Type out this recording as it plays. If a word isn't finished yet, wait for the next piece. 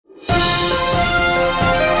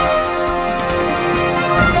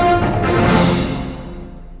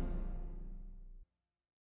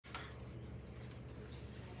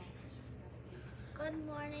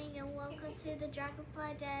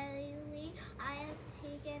daily. I am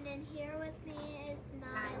Tegan, and here with me is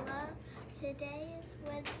Nyla. Today is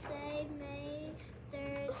Wednesday, May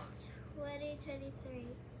 3rd, 2023.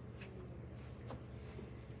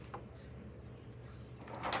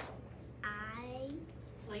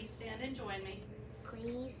 Please stand and join me.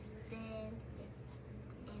 Please stand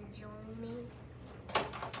and join me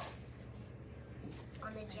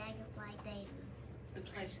on the Dragonfly Daily For the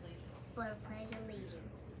Pledge of Allegiance. for the Pledge of Allegiance.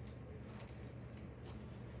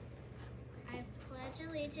 I pledge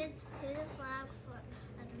allegiance to the flag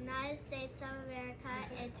of the United States of America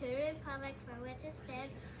and to the republic for which it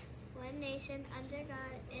stands, one nation, under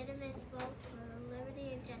God, indivisible, for liberty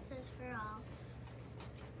and justice for all.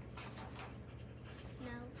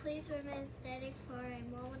 Now, please remain standing for a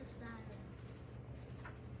moment of silence.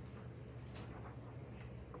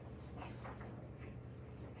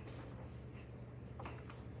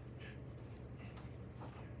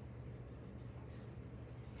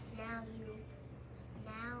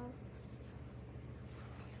 Now,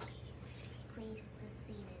 please be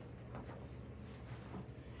seated.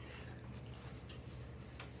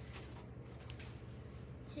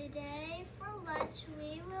 Today for lunch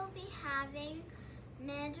we will be having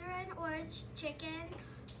Mandarin orange chicken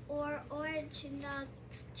or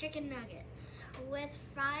chicken nuggets with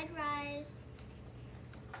fried rice,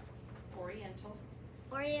 oriental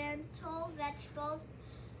vegetables,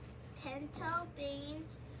 pinto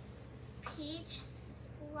beans, peach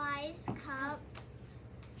slice cups,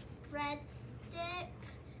 breadstick,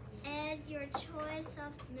 and your choice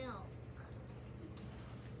of milk.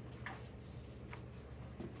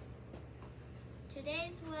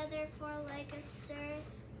 Today's weather for Lancaster,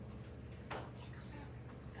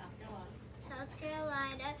 South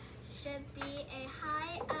Carolina should be a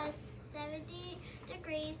high of 70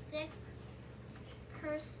 degrees,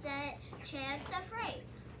 6% chance of rain.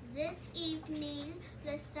 This evening,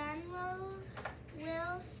 the sun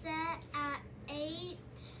will set at 8:08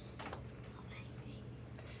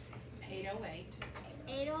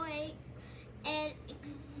 and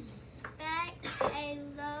expect a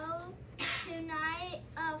low tonight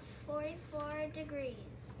of 44 degrees.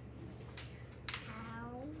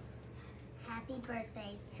 Happy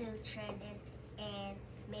birthday to Trendon and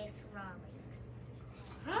Miss Rawlings.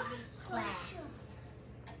 Class.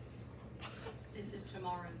 This is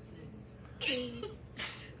tomorrow's news.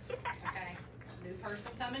 Okay, new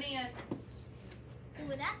person coming in. Who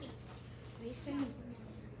would that be? Listen.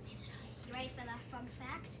 You ready for that fun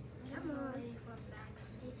fact? I'm ready for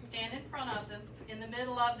facts. Stand in front of them, in the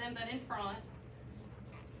middle of them, but in front.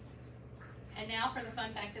 And now for the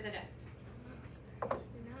fun fact of the day.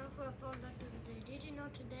 Now for a fun fact of the day. Did you know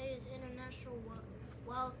today is International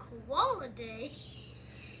Wild Koala Day?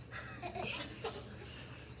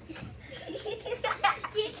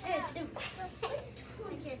 You can't do it.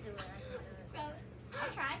 I can't do it.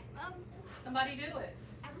 I'll try. Somebody do it.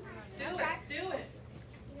 Do it.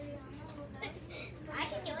 I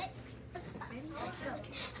can do it. Let's go.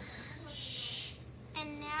 Shh.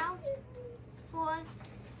 And now for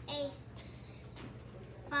a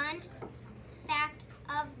fun fact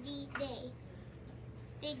of the day.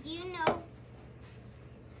 Did you know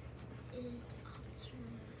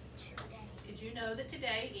Did you know that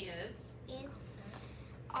today is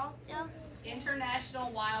also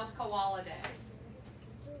International Wild Koala Day?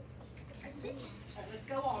 Let's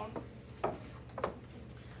go on.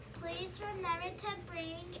 Please remember to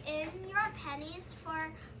bring in your pennies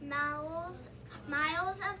for miles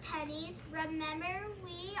of pennies. Remember,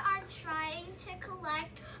 we are trying to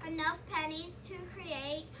collect enough pennies to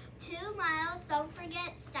create 2 miles. Don't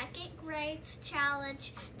forget second grade's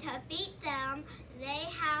challenge. To beat them, they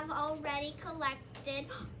have already collected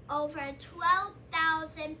over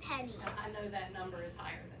 12,000 pennies. I know that number is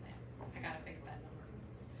higher than that. I gotta fix that number.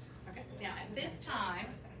 Okay, now at this time,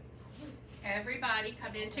 everybody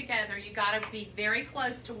come in together. You gotta be very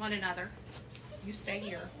close to one another. You stay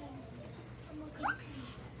here.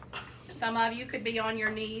 Some of you could be on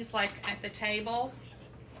your knees like at the table.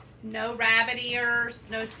 No rabbit ears,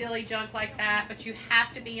 no silly junk like that, but you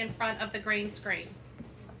have to be in front of the green screen.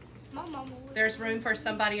 There's room for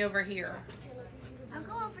somebody over here. I'll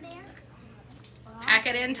go over there. Pack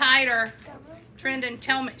it in tighter. Trendon,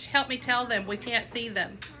 help me tell them. We can't see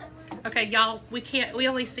them. Okay, y'all, we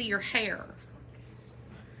only see your hair.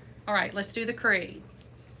 All right, let's do the creed.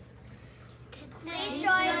 Please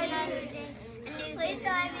join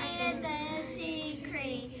me in the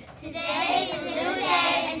creed. Today is a new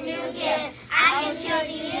day, a new gift. I can choose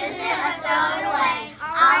to use it or throw it away.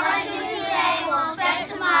 All I do today will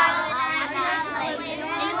affect tomorrow, and I cannot relate to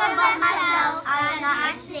anyone but myself. I will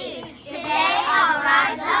not see. Today I'll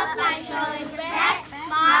rise up by showing respect,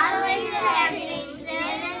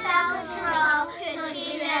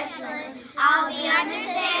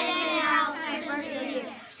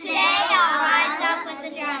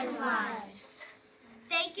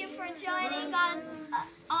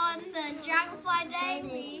 Dragonfly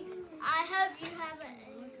Day. I hope you have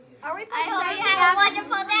a Are we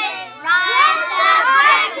wonderful